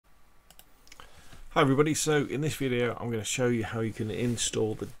Hi everybody, so in this video I'm going to show you how you can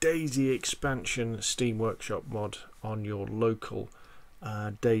install the DayZ expansion Steam Workshop mod on your local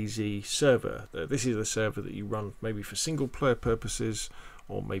DayZ server. This is a server that you run maybe for single player purposes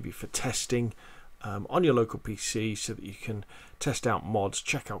or maybe for testing on your local PC, so that you can test out mods,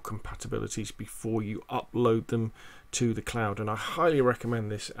 check out compatibilities before you upload them to the cloud. And I highly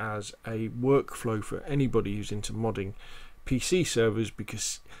recommend this as a workflow for anybody who's into modding PC servers,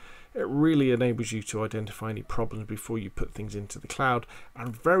 because it really enables you to identify any problems before you put things into the cloud,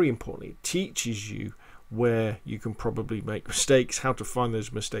 and very importantly, it teaches you where you can probably make mistakes, how to find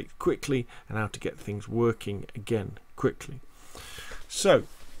those mistakes quickly, and how to get things working again quickly. So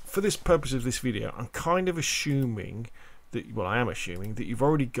for this purpose of this video, I'm kind of assuming that, well, I am assuming that you've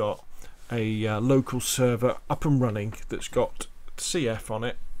already got a local server up and running that's got CF on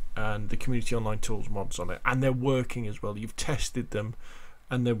it and the Community Online Tools mods on it, and they're working as well. You've tested them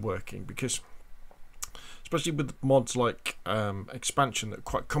and they're working, because especially with mods like expansion that are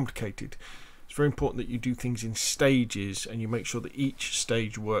quite complicated, it's very important that you do things in stages and you make sure that each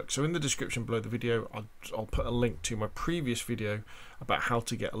stage works. So in the description below the video, I'll put a link to my previous video about how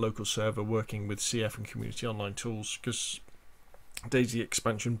to get a local server working with CF and Community Online Tools, because DayZ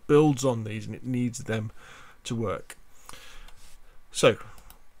expansion builds on these and it needs them to work. So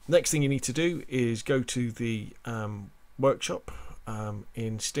next thing you need to do is go to the workshop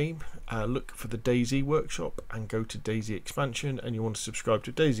in Steam, look for the DayZ workshop and go to DayZ expansion, and you want to subscribe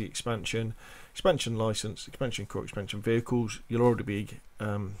to DayZ expansion, expansion license, expansion core, expansion vehicles. You'll already be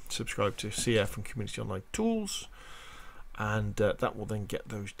subscribed to CF and Community Online Tools, and that will then get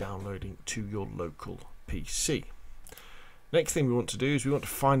those downloading to your local PC. Next thing we want to do is we want to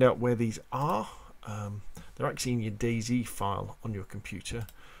find out where these are. They're actually in your DayZ file on your computer.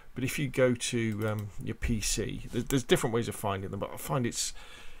 But if you go to your PC, there's different ways of finding them, but I find it's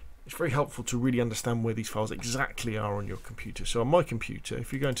very helpful to really understand where these files exactly are on your computer. So on my computer,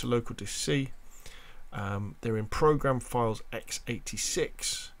 if you go into local disk C, they're in program files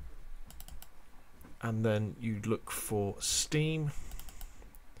x86, and then you look for Steam,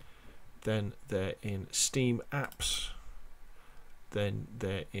 then they're in Steam apps, then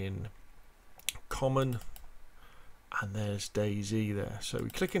they're in common, and there's DayZ there. So we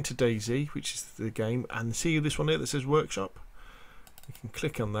click into DayZ, which is the game, and see this one here that says workshop. We can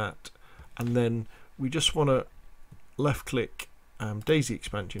click on that, and then we just want to left click DayZ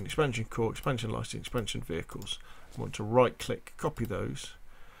expansion, expansion core, expansion license, expansion vehicles. We want to right click, copy those.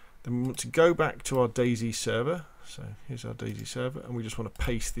 Then we want to go back to our DayZ server. So here's our DayZ server, and we just want to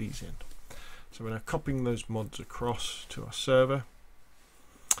paste these in. So we're now copying those mods across to our server.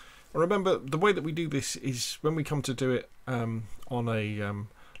 Remember, the way that we do this is when we come to do it on a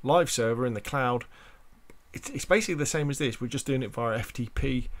live server in the cloud, it's basically the same as this. We're just doing it via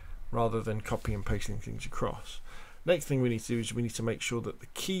FTP rather than copy and pasting things across. Next thing we need to do is we need to make sure that the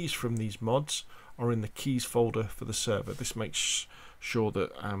keys from these mods are in the keys folder for the server. This makes sure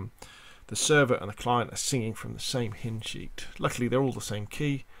that the server and the client are singing from the same hymn sheet. Luckily, they're all the same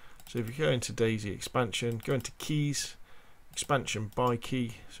key. So if you go into DayZ expansion, go into keys, expansion by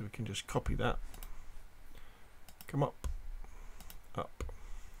key, so we can just copy that, come up,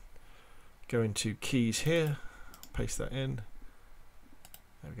 go into keys here, paste that in,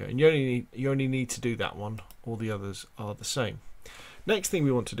 there we go, and you only need to do that one, all the others are the same. Next thing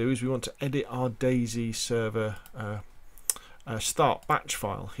we want to do is we want to edit our DayZ server start batch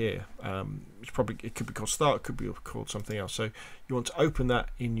file here. It could be called start, it could be called something else. So you want to open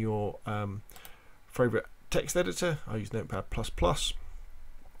that in your favorite text editor. I use Notepad++,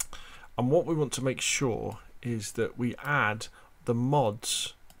 and what we want to make sure is that we add the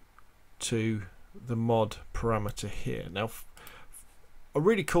mods to the mod parameter here. Now, a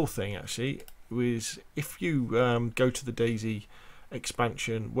really cool thing actually is if you go to the DayZ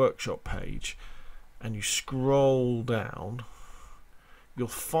expansion workshop page and you scroll down, you'll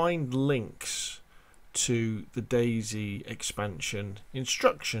find links to the DayZ expansion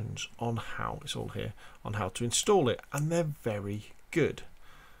instructions on how, it's all here, on how to install it, and they're very good.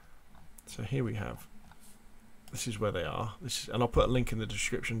 So here we have, this is where they are, and I'll put a link in the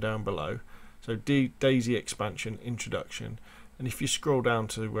description down below. So DayZ expansion introduction, and if you scroll down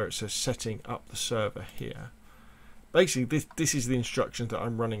to where it says setting up the server here, basically this is the instructions that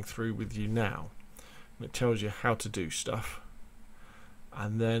I'm running through with you now, and it tells you how to do stuff.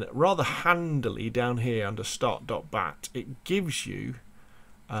 And then rather handily down here under start.bat, it gives you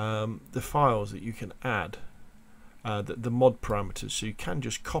the files that you can add, the mod parameters. So you can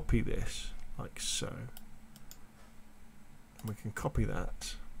just copy this like so, and we can copy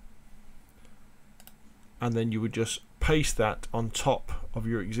that, and then you would just paste that on top of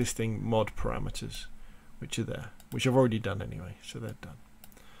your existing mod parameters, which are there, which I've already done anyway, so they're done.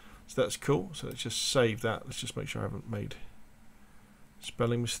 So that's cool. So let's just save that. Let's just make sure I haven't made a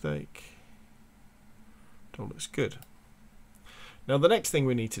spelling mistake. It all looks good. Now the next thing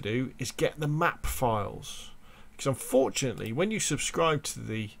we need to do is get the map files, because unfortunately when you subscribe to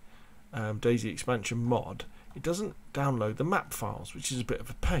the DayZ expansion mod, it doesn't download the map files, which is a bit of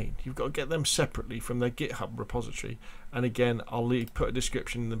a pain. You've got to get them separately from their GitHub repository, and again I'll put a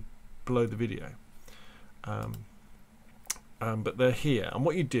description below the video, but they're here. And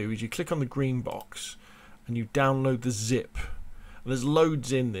what you do is you click on the green box and you download the zip, and there's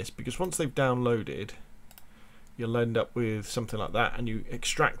loads in this, because once they've downloaded you'll end up with something like that, and you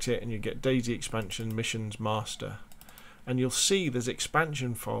extract it and you get DayZ expansion missions master, and you'll see there's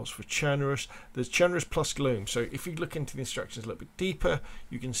expansion files for Chernarus. There's Chernarus plus Gloom. So if you look into the instructions a little bit deeper,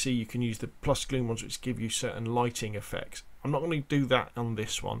 you can see you can use the plus Gloom ones, which give you certain lighting effects. I'm not going to do that on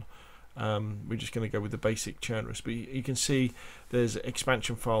this one. We're just going to go with the basic Chernarus, but you can see there's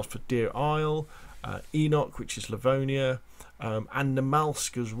expansion files for Deer Isle, Enoch, which is Livonia, and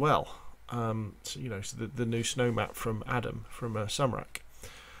Namalsk as well. So, you know, so the new snow map from Adam from Sumrak.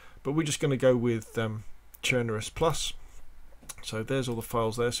 But we're just going to go with Chernarus plus. So there's all the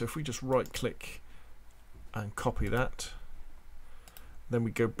files there. So if we just right click and copy that, then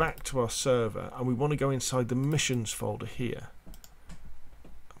we go back to our server and we want to go inside the missions folder here.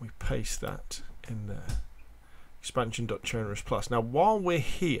 And we paste that in there. Expansion.Chernarus plus. Now while we're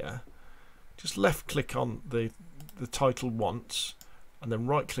here, just left click on the title once and then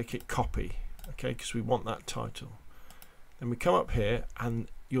right click it, copy, okay, because we want that title. Then we come up here and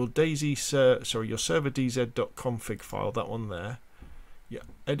your your server DZ.config file, that one there, you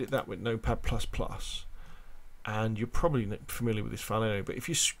edit that with Notepad++, and you're probably familiar with this file anyway, but if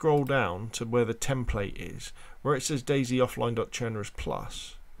you scroll down to where the template is, where it says DayZ offline.Chernarus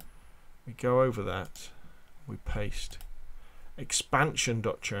plus, we go over that, we paste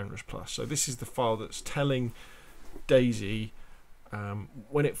expansion.Chernarus plus. So this is the file that's telling DayZ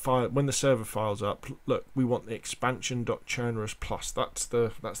when the server files up, look, we want the expansion.Chernarus plus. That's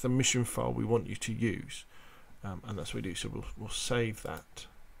the mission file we want you to use, and that's what we do. So we'll save that,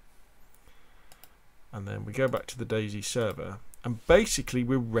 and then we go back to the DayZ server, and basically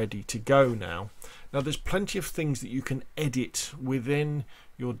we're ready to go now. Now there's plenty of things that you can edit within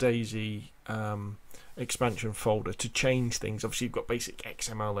your DayZ expansion folder to change things. Obviously you've got basic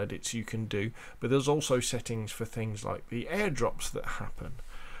XML edits you can do, but there's also settings for things like the airdrops that happen.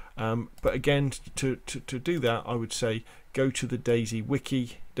 But again, to do that, I would say go to the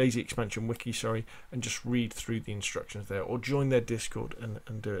DayZ expansion wiki, sorry, and just read through the instructions there, or join their Discord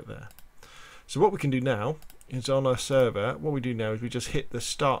and do it there. So what we can do now is on our server, what we do now is we just hit the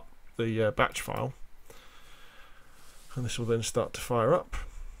start, the batch file, and this will then start to fire up.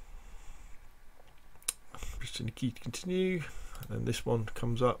 Pressing the key to continue, and then this one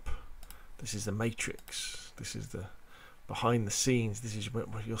comes up. This is the matrix, this is the behind the scenes, this is what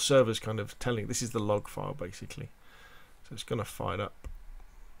your server's kind of telling. This is the log file basically, so it's going to fire up.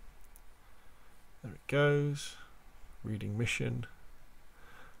 There it goes, reading mission.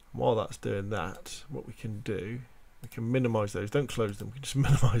 And while that's doing that, what we can do, we can minimize those, don't close them, we can just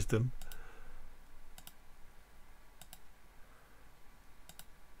minimize them,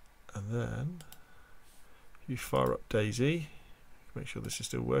 and then you fire up DayZ, make sure this is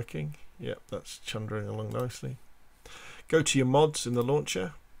still working. Yep, that's chundering along nicely. Go to your mods in the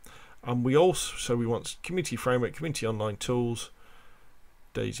launcher, and we want community framework, community online tools,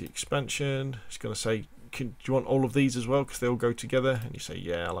 DayZ expansion. It's going to say, do you want all of these as well, because they all go together? And you say,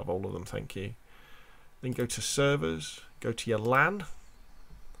 yeah, I'll have all of them, thank you. Then go to servers, go to your LAN.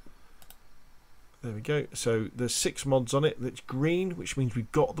 There we go. So there's 6 mods on it. That's green, which means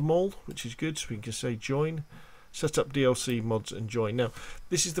we've got them all, which is good. So we can say join, set up DLC mods, and join. Now,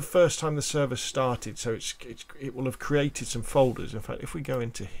 this is the first time the server started, so it will have created some folders. In fact, if we go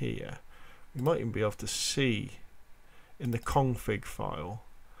into here, we might even be able to see in the config file.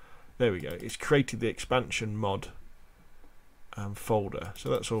 There we go. It's created the expansion mod folder. So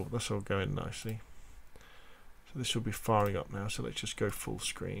that's all going nicely. So this will be firing up now. So let's just go full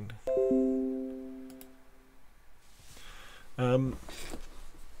screen. And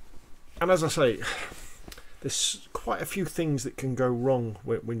as I say, there's quite a few things that can go wrong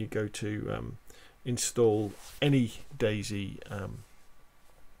when you go to install any DayZ.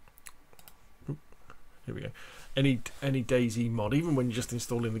 Here we go. Any DayZ mod, even when you're just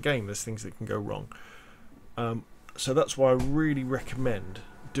installing the game, there's things that can go wrong. So that's why I really recommend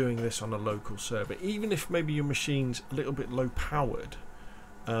doing this on a local server, even if maybe your machine's a little bit low powered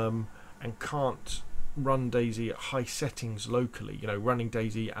and can't run DayZ at high settings locally, you know, running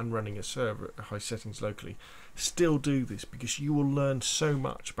DayZ and running a server at high settings locally, still do this, because you will learn so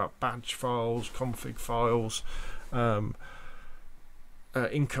much about batch files, config files,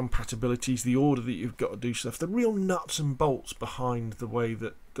 incompatibilities, the order that you've got to do stuff, the real nuts and bolts behind the way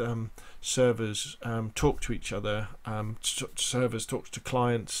that servers talk to each other, servers talk to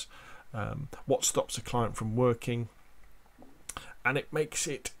clients, what stops a client from working. And it makes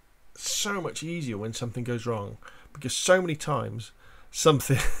it so much easier when something goes wrong, because so many times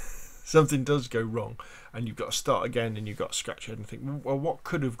something does go wrong and you've got to start again and you've got to scratch your head and think, well, what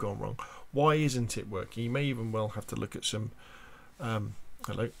could have gone wrong? Why isn't it working? You may even well have to look at some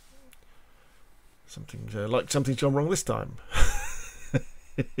hello, something's gone wrong this time.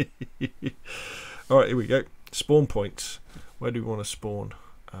 Alright, here we go. Spawn points. Where do we want to spawn?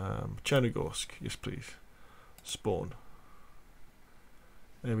 Chernogorsk, yes please. Spawn.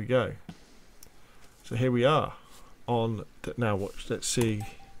 There we go. So here we are on now. Watch. Let's see.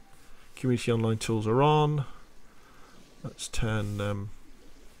 Community online tools are on. Let's turn.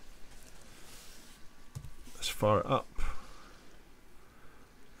 Let's fire it up.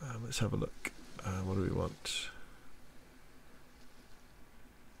 Let's have a look. What do we want?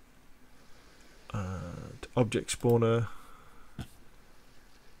 Object spawner.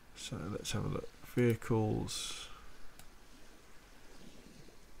 So let's have a look. Vehicles.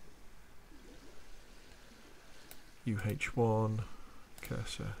 UH1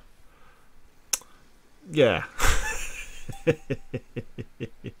 cursor. Yeah.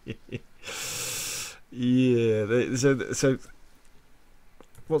 Yeah. So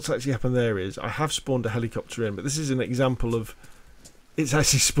what's actually happened there is I have spawned a helicopter in, but this is an example of it's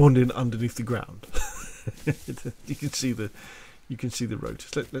actually spawned in underneath the ground. You can see the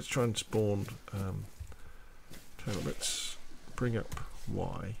rotors. Let's try and spawn. Let's bring up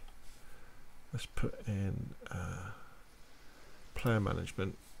Y. Let's put in player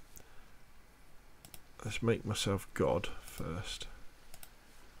management. Let's make myself God first.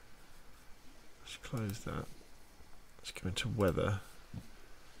 Let's close that. Let's go into weather.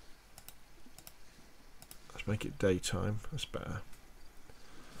 Let's make it daytime. That's better.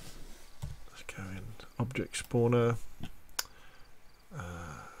 Let's go in object spawner.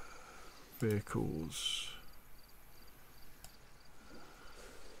 Vehicles.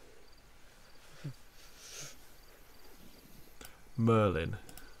 Merlin.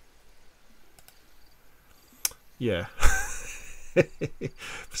 Yeah.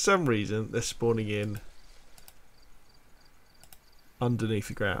 For some reason they're spawning in underneath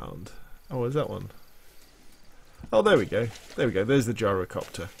the ground. Oh, is that one? Oh, there we go. There we go. There's the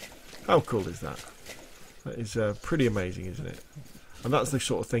gyrocopter. How cool is that? That is pretty amazing, isn't it? And that's the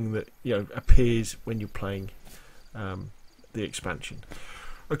sort of thing that, you know, appears when you're playing the expansion.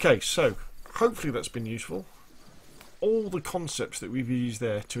 Okay, so hopefully that's been useful. All the concepts that we've used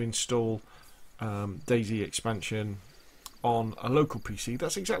there to install DayZ expansion on a local PC,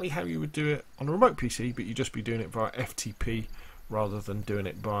 that's exactly how you would do it on a remote PC, but you'd just be doing it via FTP rather than doing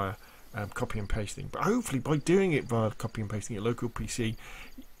it via copy and pasting. But hopefully by doing it via copy and pasting at local PC,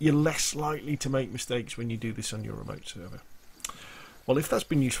 you're less likely to make mistakes when you do this on your remote server. Well, if that's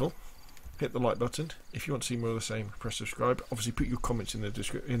been useful, hit the like button. If you want to see more of the same, press subscribe. Obviously put your comments in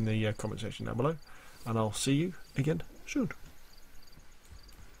the comment section down below, and I'll see you again soon.